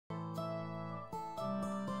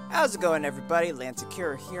How's it going, everybody?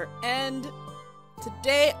 Akiro here, and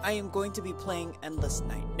today I am going to be playing Endless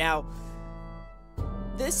Night. Now,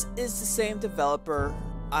 this is the same developer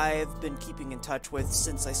I've been keeping in touch with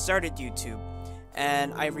since I started YouTube,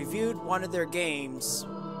 and I reviewed one of their games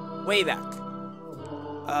way back.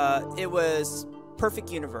 It was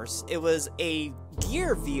Perfect Universe. It was a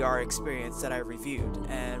Gear VR experience that I reviewed,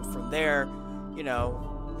 and from there, you know,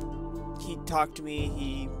 he talked to me,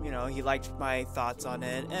 he liked my thoughts on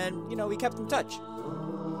it, and, we kept in touch.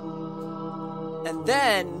 And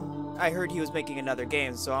then I heard he was making another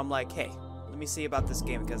game, so I'm like, hey, let me see about this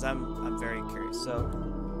game, because I'm very curious. So,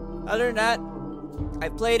 other than that, I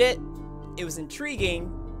played it, it was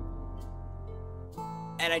intriguing,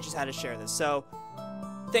 and I just had to share this. So,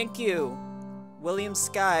 thank you, William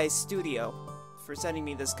Sky Studio, for sending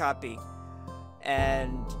me this copy,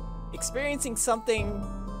 and experiencing something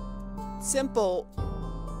simple,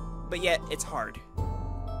 but yet it's hard.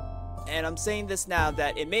 And I'm saying this now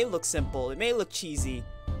that it may look simple, it may look cheesy,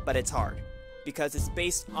 but it's hard. Because it's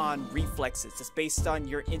based on reflexes. It's based on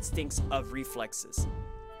your instincts of reflexes.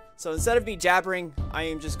 So instead of me jabbering, I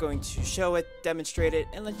am just going to show it, demonstrate it,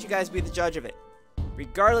 and let you guys be the judge of it.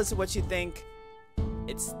 Regardless of what you think,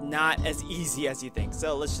 it's not as easy as you think.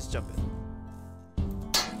 So let's just jump in.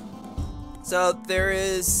 So there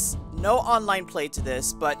is no online play to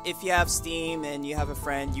this, but if you have Steam and you have a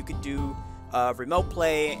friend, you could do remote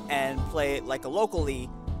play and play it like a local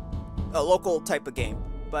type of game.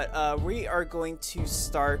 But we are going to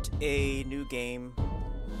start a new game,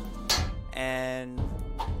 and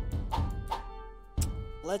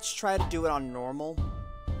let's try to do it on normal.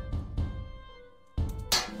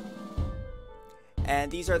 And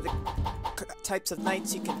these are the types of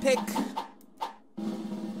nights you can pick.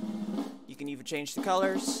 You can even change the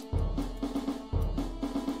colors.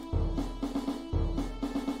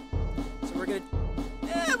 So we're gonna,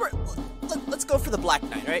 let's go for the Black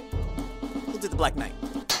Knight, right? We'll do the Black Knight.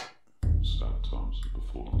 Sad times have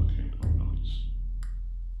befallen the Kingdom of Knights.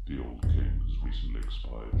 The old king has recently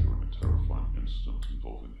expired during a terrifying incident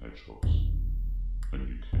involving hedgehogs. A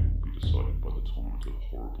new king will be decided by the tournament of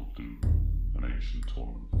horrible doom, an ancient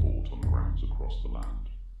tournament fought on grounds across the land.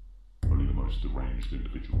 Only the most deranged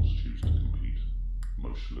individuals choose to compete.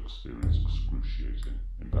 Most shall experience excruciating,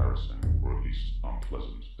 embarrassing, or at least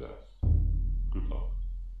unpleasant death. Good luck.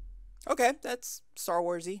 Okay, that's Star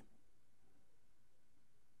Wars-y.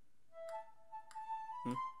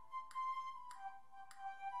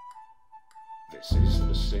 This is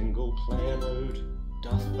the single player mode.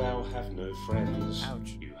 Doth thou have no friends?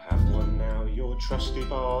 Ouch. You have one now, your trusty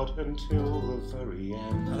bard, until the very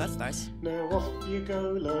end. Oh, that's nice. Now off you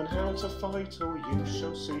go, learn how to fight, or you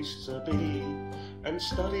shall cease to be. And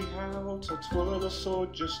study how to twirl a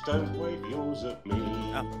sword, just don't wave yours at me.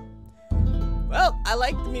 Oh. Well, I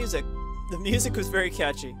like the music. The music was very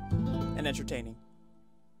catchy and entertaining.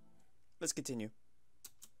 Let's continue.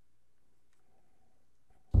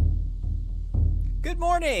 Good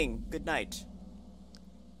morning! Good night.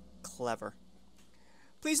 Clever.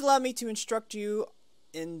 Please allow me to instruct you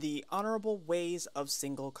in the honorable ways of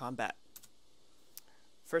single combat.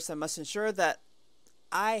 First, I must ensure that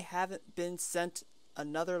I haven't been sent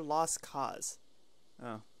another lost cause.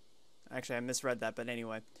 Oh, actually I misread that, but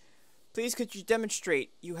anyway. Please could you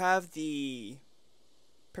demonstrate you have the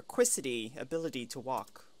perquisity ability to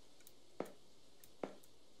walk?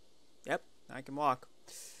 Yep, I can walk.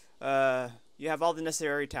 You have all the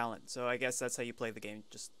necessary talent, so I guess that's how you play the game.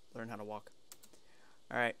 Just learn how to walk.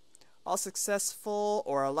 Alright. All successful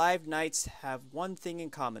or alive knights have one thing in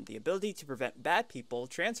common: the ability to prevent bad people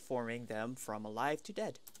transforming them from alive to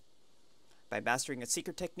dead. By mastering a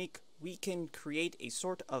secret technique, we can create a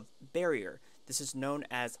sort of barrier. This is known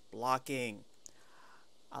as blocking.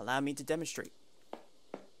 Allow me to demonstrate.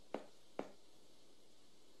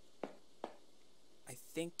 I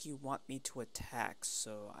think you want me to attack,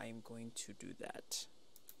 so I am going to do that.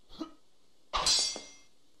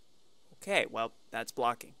 Okay, well, that's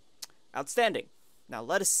blocking. Outstanding. Now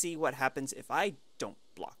let us see what happens if I don't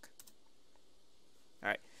block.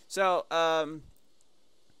 Alright, so,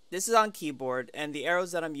 this is on keyboard, and the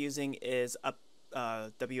arrows that I'm using is up,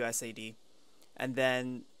 WSAD. And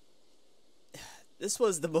then, this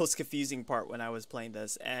was the most confusing part when I was playing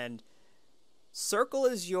this, and circle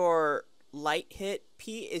is your light hit,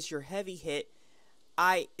 P is your heavy hit,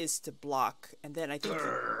 I is to block, and then I think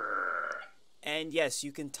and yes,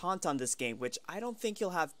 you can taunt on this game, which I don't think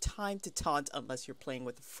you'll have time to taunt unless you're playing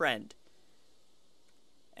with a friend.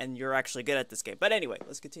 And you're actually good at this game. But anyway,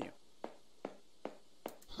 let's continue.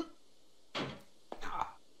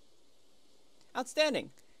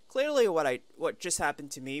 Outstanding. Clearly what just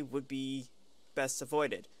happened to me would be best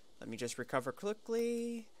avoided. Let me just recover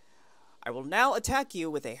quickly. I will now attack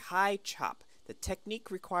you with a high chop. The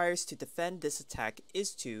technique requires to defend this attack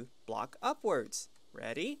is to block upwards.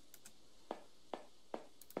 Ready?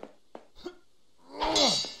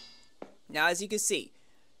 Now, as you can see,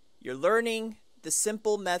 you're learning the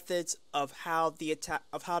simple methods of how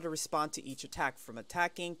to respond to each attack, from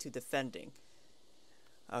attacking to defending.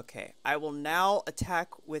 Okay, I will now attack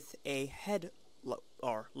with a head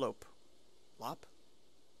lope. Lop?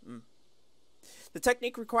 The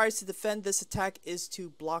technique requires to defend this attack is to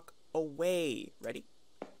block away. Ready?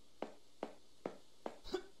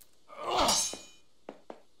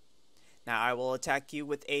 Now I will attack you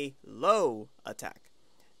with a low attack.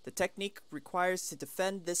 The technique requires to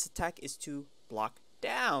defend this attack is to block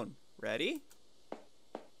down. Ready?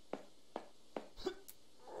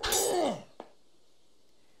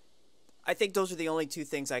 I think those are the only two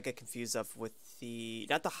things I get confused of with the,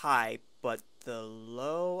 not the high, but the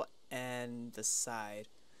low and the side.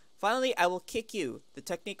 Finally, I will kick you. The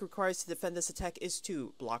technique requires to defend this attack is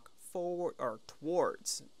to block forward or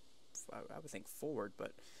towards. I would think forward,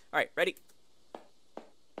 but alright, ready?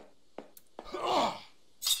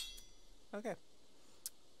 Okay.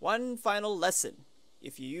 One final lesson.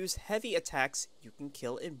 If you use heavy attacks, you can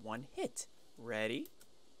kill in one hit. Ready?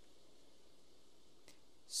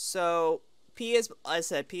 So, P is, as I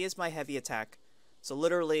said, P is my heavy attack. So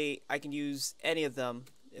literally, I can use any of them.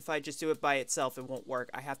 If I just do it by itself, it won't work.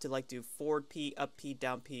 I have to like do forward P, up P,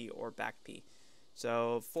 down P, or back P.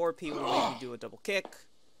 So forward P will make me do a double kick.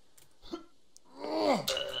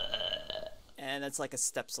 And that's like a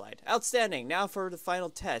step slide. Outstanding! Now for the final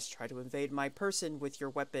test. Try to invade my person with your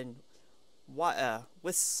weapon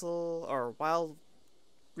whistle or while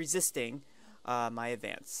resisting my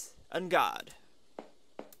advance. On God.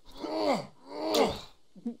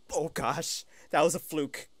 Oh gosh, that was a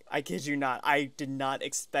fluke. I kid you not. I did not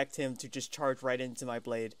expect him to just charge right into my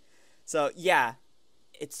blade. So yeah,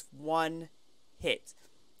 it's one hit.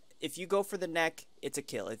 If you go for the neck, it's a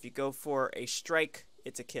kill. If you go for a strike,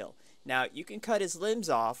 it's a kill. Now you can cut his limbs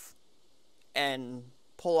off and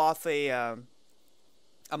pull off a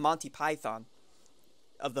Monty Python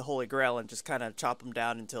of the Holy Grail and just kind of chop him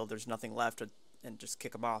down until there's nothing left and just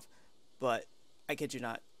kick him off. But I kid you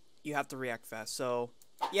not, you have to react fast. So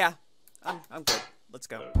yeah, I'm good. Let's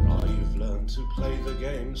go. You've learned to play the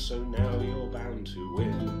game, so now you're bound to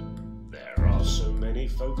win. There are so many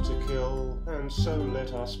folk to kill, and so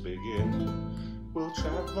let us begin. We'll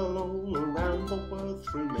travel all around the world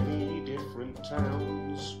through many different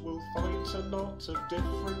towns. We'll fight a lot of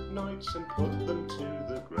different knights and put them to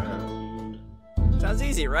the ground. Sounds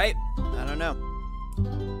easy, right? I don't know.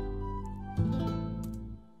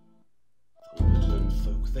 Woodland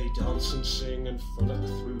folk, they dance and sing and frolic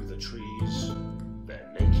through the trees.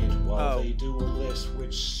 They're naked while they do all this,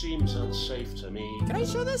 which seems unsafe to me. Can I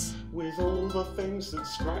show this? With all the things that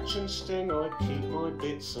scratch and sting, I'd keep my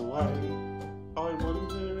bits away. I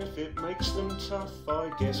wonder if it makes them tough, I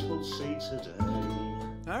guess we'll see today.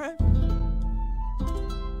 Alright.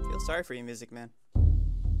 Feel sorry for you, Music Man.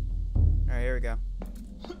 Alright, here we go.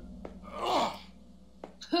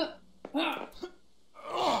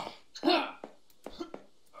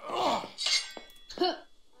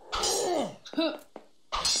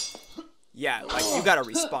 Yeah, like, you gotta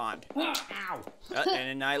respond. Ow!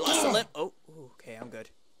 And I lost a limb. Oh, okay, I'm good.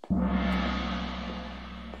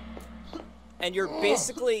 And you're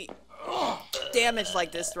basically damaged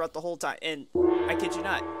like this throughout the whole time. And I kid you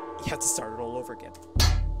not, you have to start it all over again.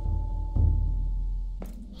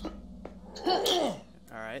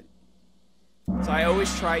 Alright. So I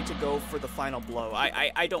always try to go for the final blow.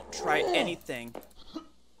 I don't try anything.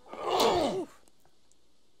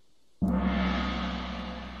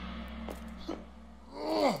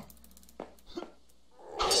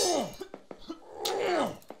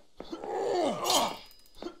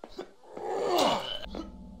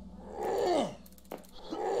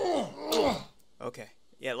 Okay.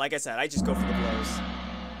 Yeah, like I said, I just go for the blows.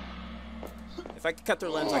 If I can cut their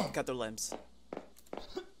limbs, I can cut their limbs.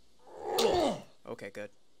 Okay, good.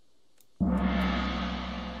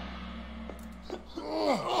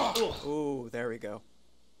 Ooh, there we go.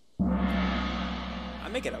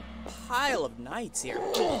 I'm making a pile of knights here.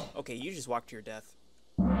 Okay, you just walked to your death.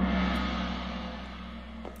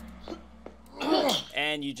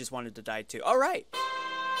 And you just wanted to die too. Alright.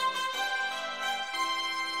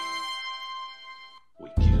 We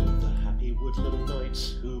killed the happy woodland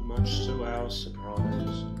knights, who, much to our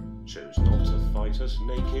surprise, chose not to fight us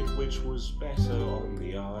naked, which was better on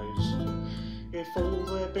the eyes. If all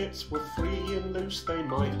their bits were free and loose, they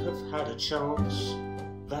might have had a chance.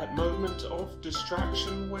 That moment of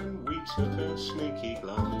distraction when we took a sneaky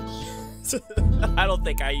glance. I don't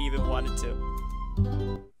think I even wanted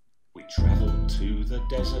to. We travelled to the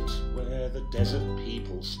desert where the desert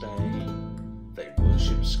people stay. They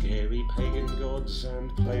worship scary pagan gods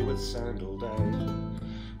and play with sand all day.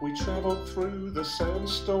 We travelled through the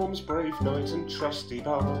sandstorm's brave knight and trusty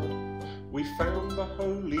bard. We found the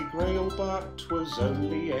Holy Grail, but 'twas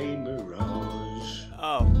only a mirage.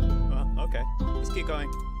 Oh, well, okay. Let's keep going.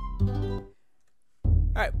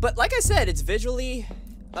 Alright, but like I said, it's visually,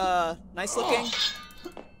 nice looking.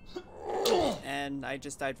 And I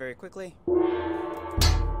just died very quickly.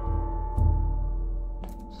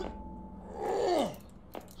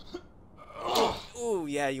 Ooh,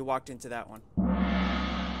 yeah, you walked into that one.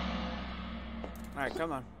 Alright,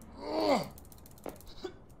 come on.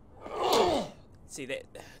 See,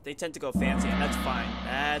 they tend to go fancy, and that's fine.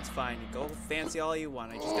 That's fine. You go fancy all you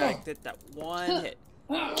want. I just gotta get that one hit.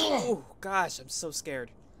 Ooh, gosh, I'm so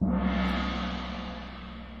scared.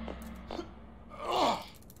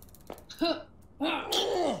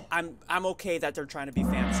 I'm okay that they're trying to be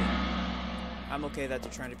fancy. I'm okay that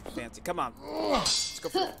they're trying to be fancy. Come on. Let's go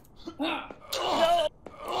for it. No!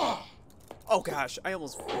 Oh gosh, I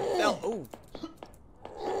almost fell. Oh.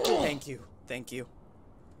 Thank you. Thank you.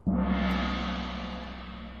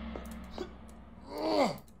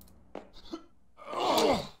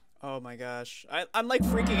 Oh my gosh. I'm like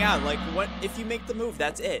freaking out. Like, what if you make the move?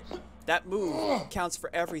 That's it. That move counts for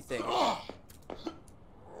everything.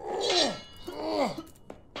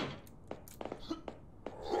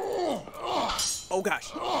 Oh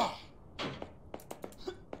gosh.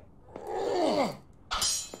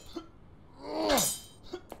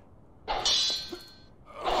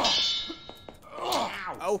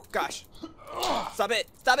 Oh gosh. Stop it.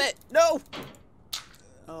 Stop it. No.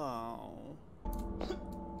 Oh.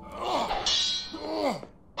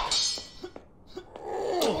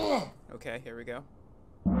 Okay, here we go.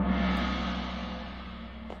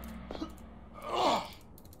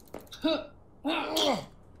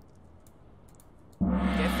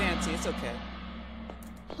 Get fancy, it's okay.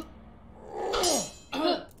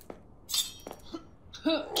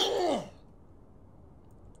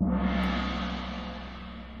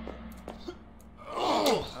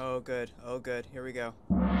 Oh good, oh good, here we go.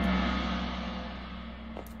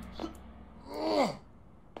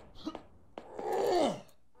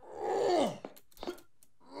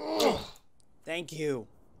 Thank you.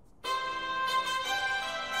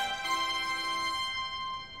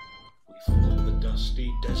 We fought the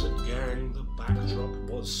dusty desert gang, the backdrop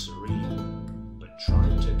was serene. But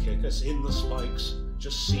trying to kick us in the spikes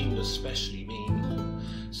just seemed especially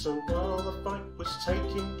mean. So while the fight was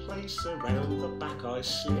taking place, around the back I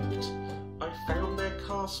slipped. I found their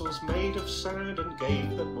castles made of sand and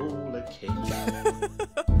gave them all a kick.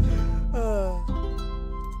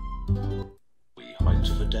 We hiked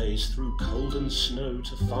for days through cold and snow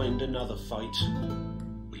to find another fight.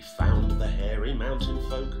 We found the hairy mountain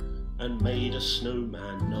folk and made a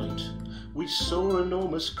snowman night. We saw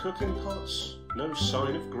enormous cooking pots, no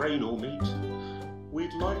sign of grain or meat.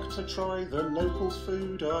 We'd like to try the local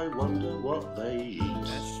food, I wonder what they eat.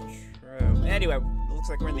 That's true. Anyway, it looks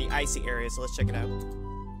like we're in the icy area, so let's check it out.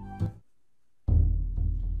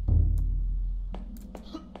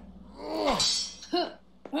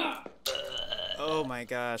 Oh my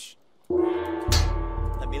gosh.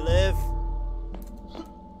 Let me live.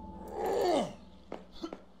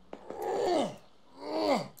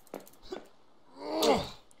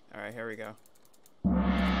 Alright, here we go.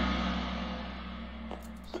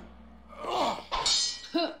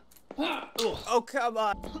 Oh, come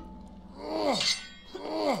on.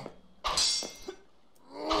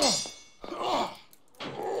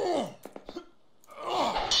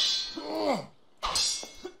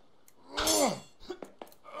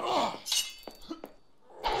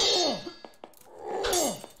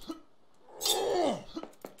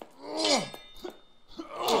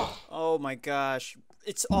 Oh my gosh.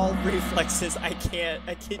 It's all reflexes. I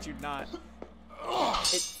kid you not.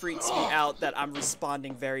 It freaks me out that I'm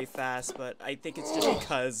responding very fast, but I think it's just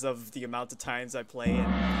because of the amount of times I play and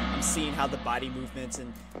I'm seeing how the body movements,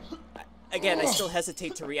 and again, I still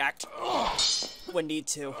hesitate to react when need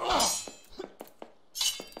to.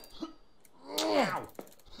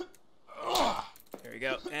 There we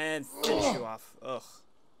go, and finish you off. Ugh.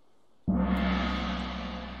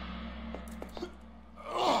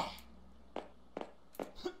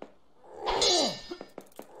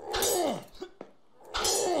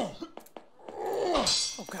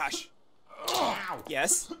 Oh gosh.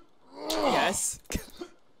 Yes. Yes.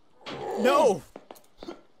 No.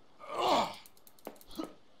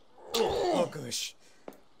 Oh gosh.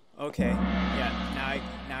 Okay. Yeah.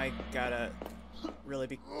 Now I gotta really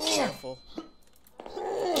be careful.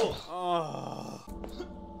 Oh.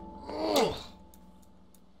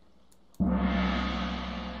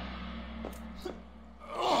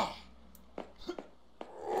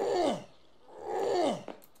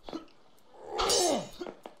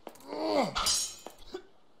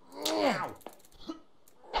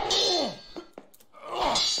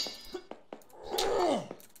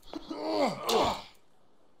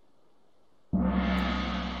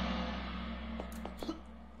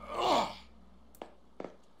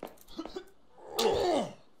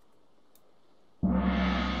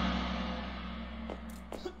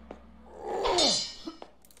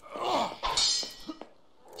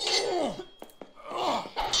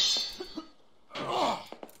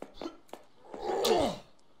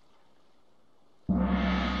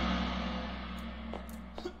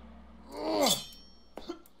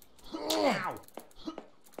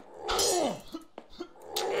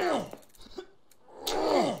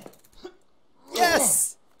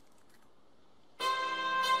 Yes!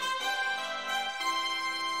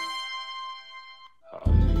 High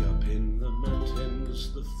up in the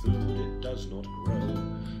mountains, the food it does not grow,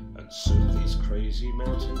 and so these crazy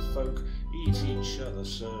mountain folk eat each other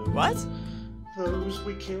so. What? Those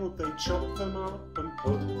we killed, they chopped them up and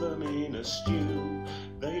put them in a stew.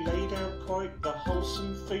 They laid out quite the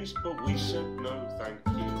wholesome feast, but we said no thank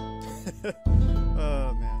you.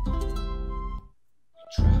 Oh, man. We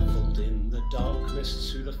travelled in the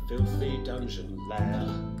darkness to the filthy dungeon lair.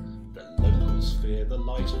 The locals fear the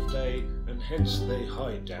light of day, and hence they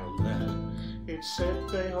hide down there. It's said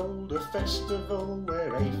they hold a festival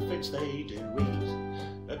where aphids they do eat.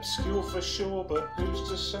 Obscure for sure, but who's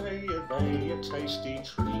to say are they a tasty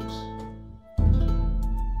treat?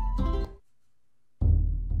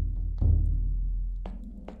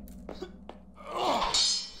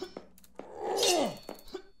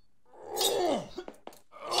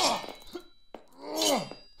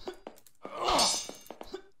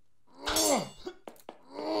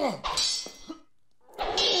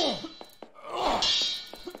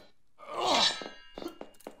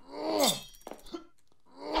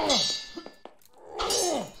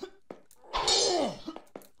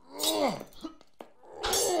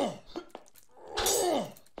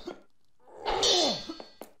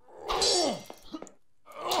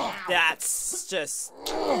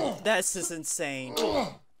 That's just insane.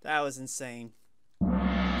 That was insane.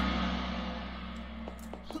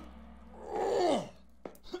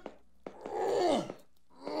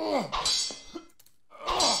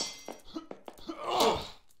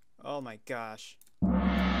 Oh my gosh.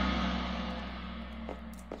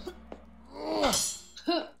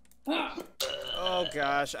 Oh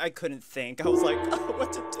gosh, I couldn't think. I was like, oh,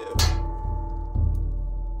 what to do.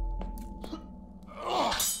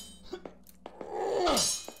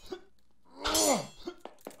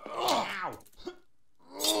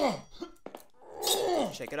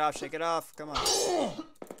 Shake it off, come on.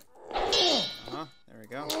 There we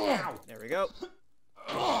go. There we go.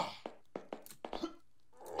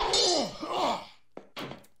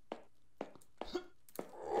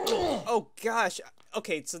 Oh gosh.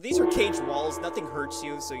 Okay, so these are cage walls, nothing hurts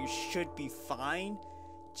you, so you should be fine.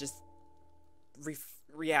 Just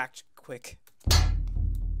react quick.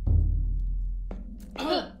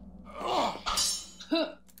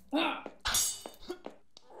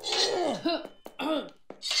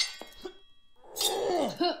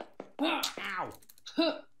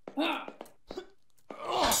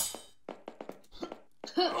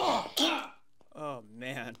 Oh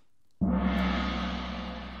man.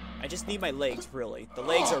 I just need my legs, really. The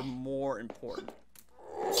legs are more important.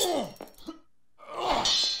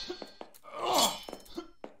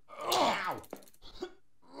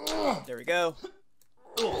 There we go.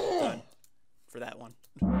 Done. For that one.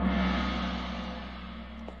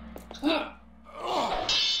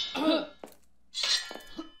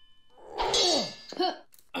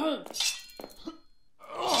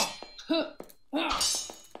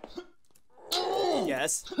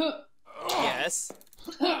 Yes. Yes.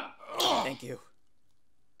 Thank you.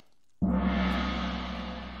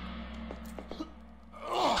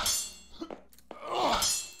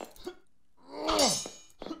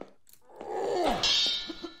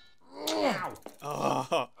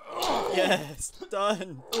 Oh, yes,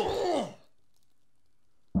 done.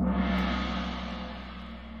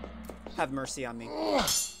 Have mercy on me.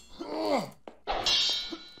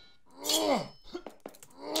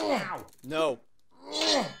 No.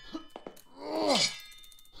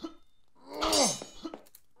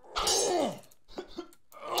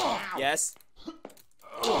 Yes.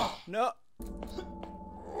 No.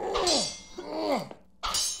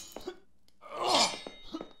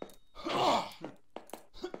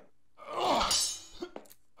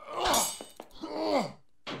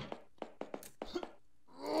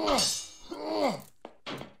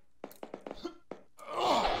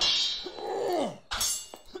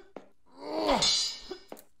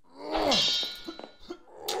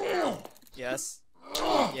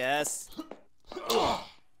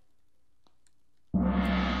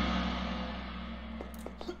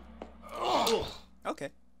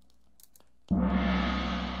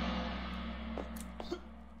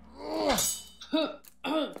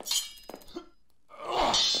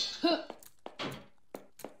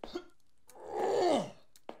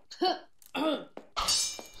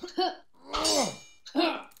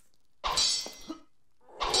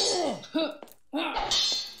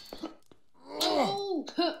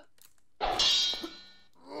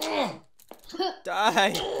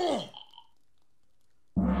 Die!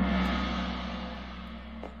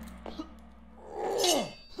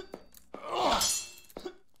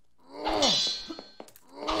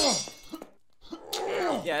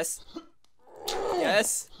 Yes.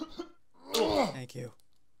 Yes. Thank you.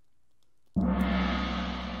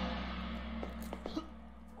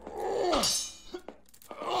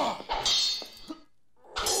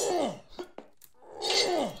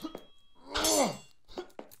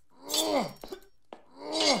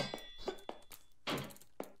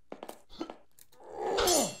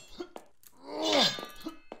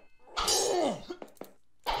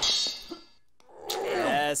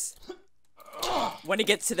 Yes. When he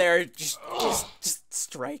gets to there, just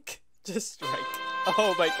strike. Just strike.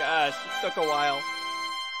 Oh my gosh, it took a while.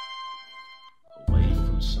 Away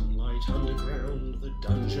from sunlight underground, the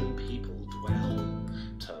dungeon people dwell.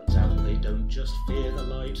 Turns out they don't just fear the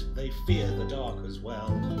light, they fear the dark as well.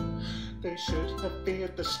 They should have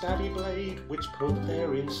feared the stabby blade, which put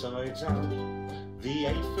their insides out. The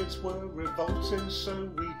aphids were revolting, so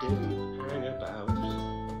we didn't hang about.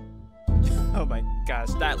 Oh my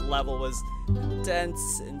gosh, that level was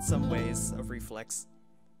dense in some ways of reflex.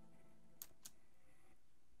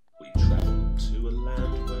 We travelled to a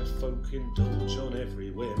land where folk indulge on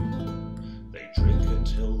every whim. They drink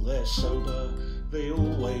until they're sober, they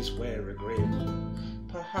always wear a grin.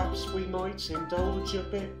 Perhaps we might indulge a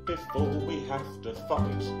bit before we have to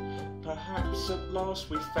fight. Perhaps at last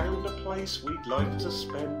we found a place we'd like to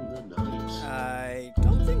spend the night. I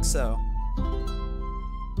don't think so.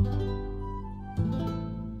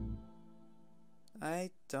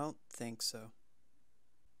 I don't think so.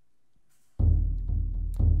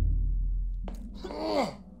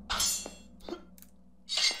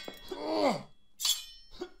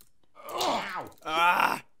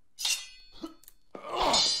 Ah!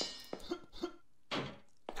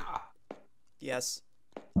 Yes.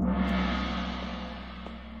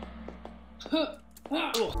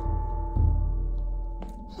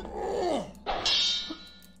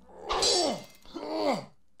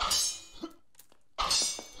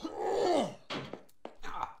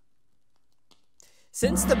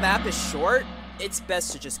 Since the map is short, it's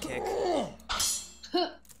best to just kick.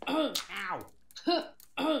 Ow!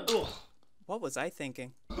 What was I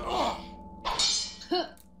thinking?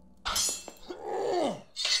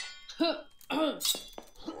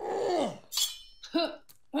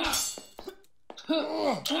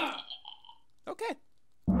 Okay.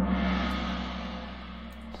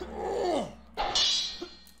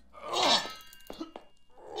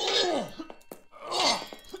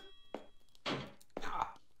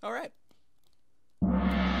 All right.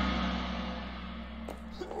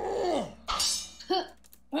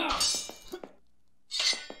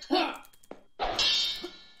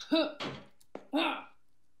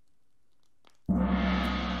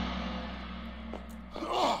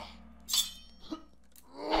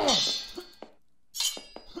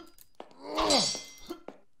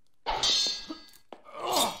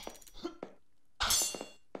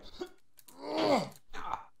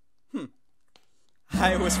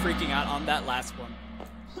 I was freaking out on that last one.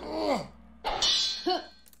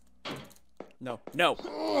 No, no.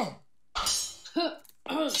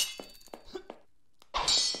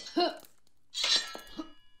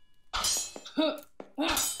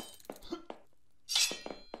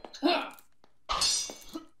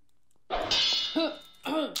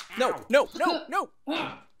 No, no, no, no.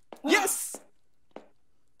 Yes!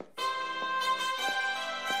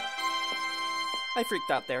 I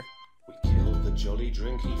freaked out there. We killed the jolly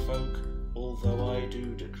drinky folk, although I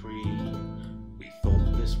do decree. We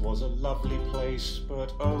thought this was a lovely place,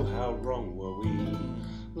 but oh how wrong were we.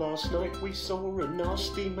 Last night we saw a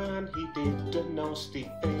nasty man, he did a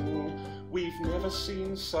nasty thing. We've never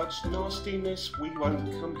seen such nastiness, we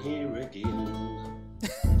won't come here again.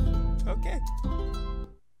 Okay.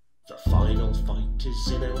 The final fight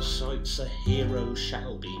is in our sights, a hero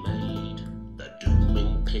shall be made. The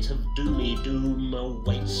dooming pit of doomy doom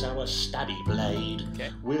awaits our stabby blade.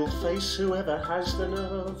 Okay. We'll face whoever has the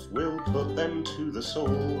nerve, we'll put them to the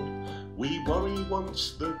sword. We worry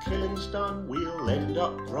once the killing's done, we'll end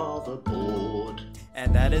up rather bored.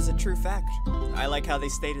 And that is a true fact. I like how they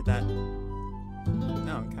stated that.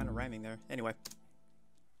 No, I'm kind of rhyming there. Anyway.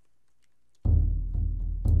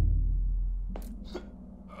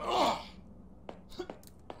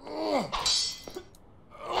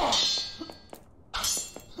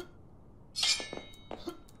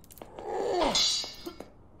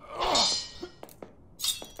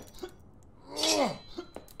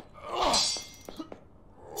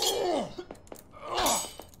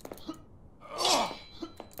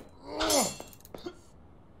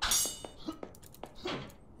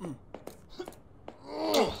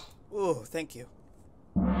 thank you.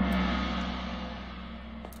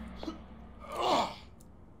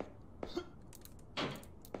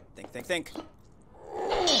 Think.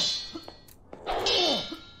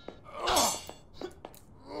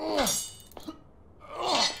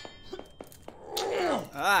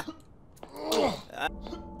 Ah.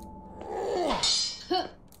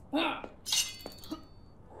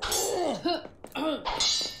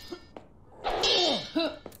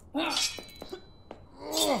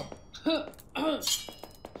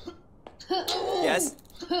 Yes.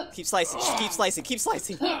 Keep slicing. Just keep slicing. Keep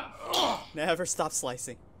slicing. Never stop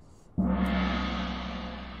slicing.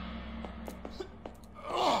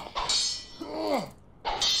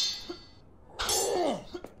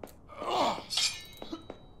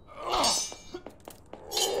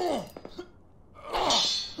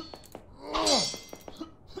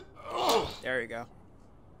 There you go.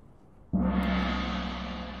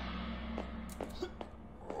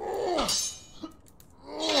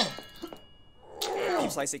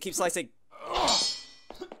 Keep slicing, keep slicing.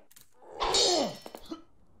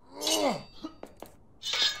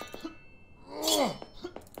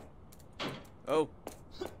 Oh.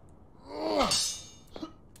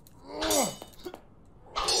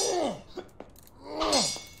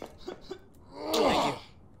 Thank you.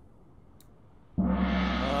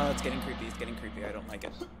 Oh, it's getting creepy. It's getting creepy. I don't like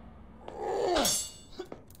it.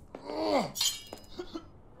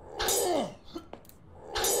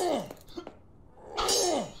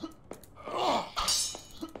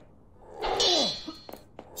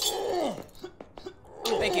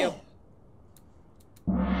 Thank you.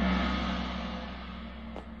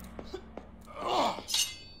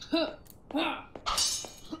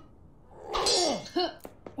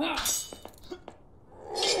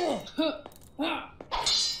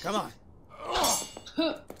 Come on.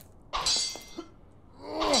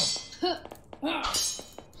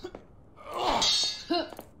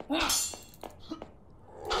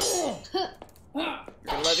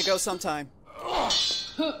 You're gonna let it go sometime.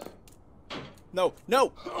 No,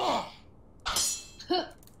 no!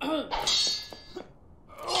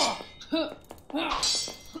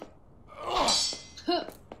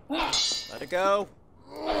 Let it go.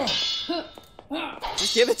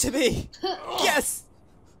 Just give it to me. Yes!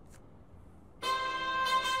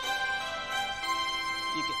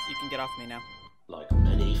 You can get off me now. Like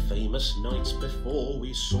many famous knights before,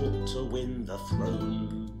 we sought to win the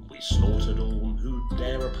throne. We slaughtered all who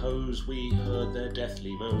dare oppose, we heard their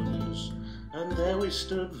deathly moans. And there we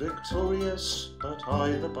stood victorious, but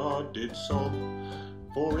I the bard did sob.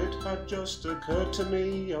 For it had just occurred to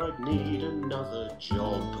me I'd need another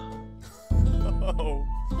job. Oh,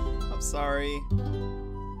 I'm sorry.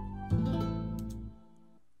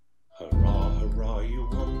 Hurrah, hurrah, you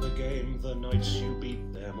won the game, the knights you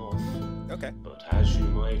beat them off. Okay. But as you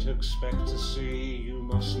might expect to see, you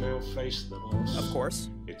must now face the boss. Of course.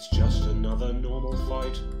 It's just another normal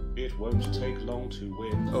fight, it won't take long to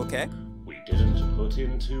win. Okay. We didn't put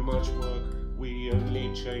in too much work, we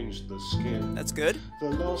only changed the skin. That's good.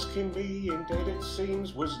 The last king being dead, it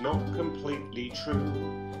seems, was not completely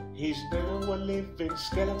true. He's now a living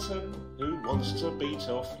skeleton who wants to beat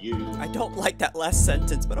off you. I don't like that last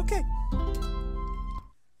sentence, but okay.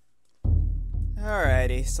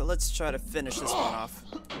 Alrighty, so let's try to finish this one off.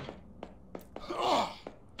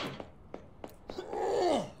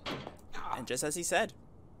 And just as he said,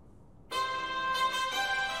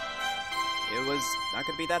 it was not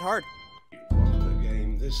going to be that hard. You won the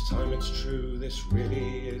game, this time it's true, this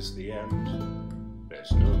really is the end.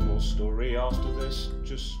 There's no more story after this,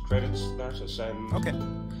 just credits that ascend. Okay.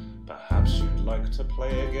 Perhaps you'd like to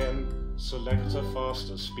play again, select a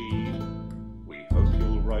faster speed. We hope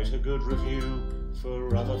you'll write a good review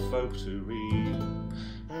for other folk to read.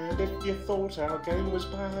 And if you thought our game was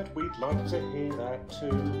bad, we'd like to hear that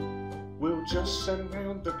too. We'll just send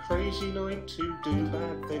round the crazy knight to do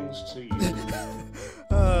bad things to you.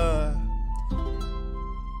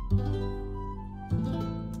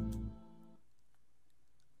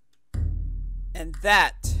 And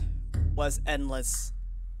that was Endless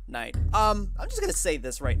Night. I'm just gonna say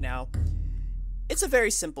this right now. It's a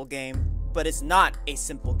very simple game, but it's not a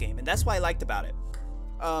simple game, and that's what I liked about it.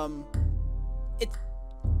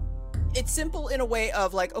 It's simple in a way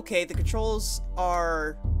of like, okay, the controls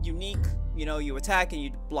are unique, you know, you attack and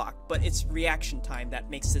you block, but it's reaction time that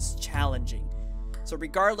makes this challenging. So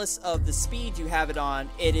regardless of the speed you have it on,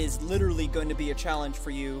 it is literally going to be a challenge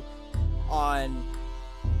for you on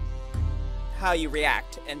how you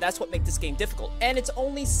react, and that's what makes this game difficult. And it's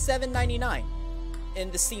only $7.99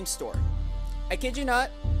 in the Steam store. I kid you not,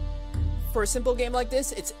 for a simple game like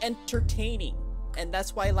this, it's entertaining, and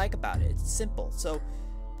that's what I like about it. It's simple. So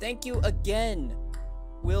thank you again,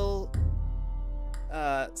 Will.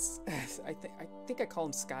 I think I call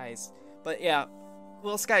him Skies, but yeah,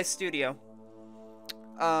 Will Skies Studio.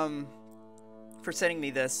 For sending me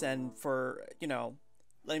this and for, you know,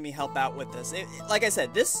 letting me help out with this. Like I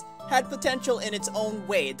said, this had potential in its own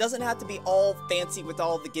way. It doesn't have to be all fancy with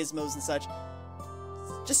all the gizmos and such.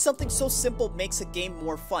 Just something so simple makes a game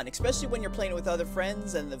more fun, especially when you're playing with other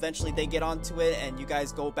friends and eventually they get onto it and you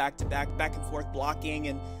guys go back to back and forth blocking,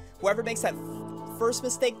 and whoever makes that first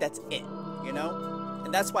mistake, that's it, you know?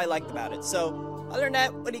 And that's what I liked about it. So, other than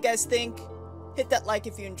that, what do you guys think? Hit that like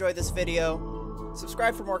if you enjoyed this video.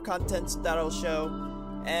 Subscribe for more content that I'll show,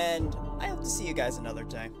 and I hope to see you guys another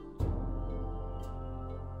time.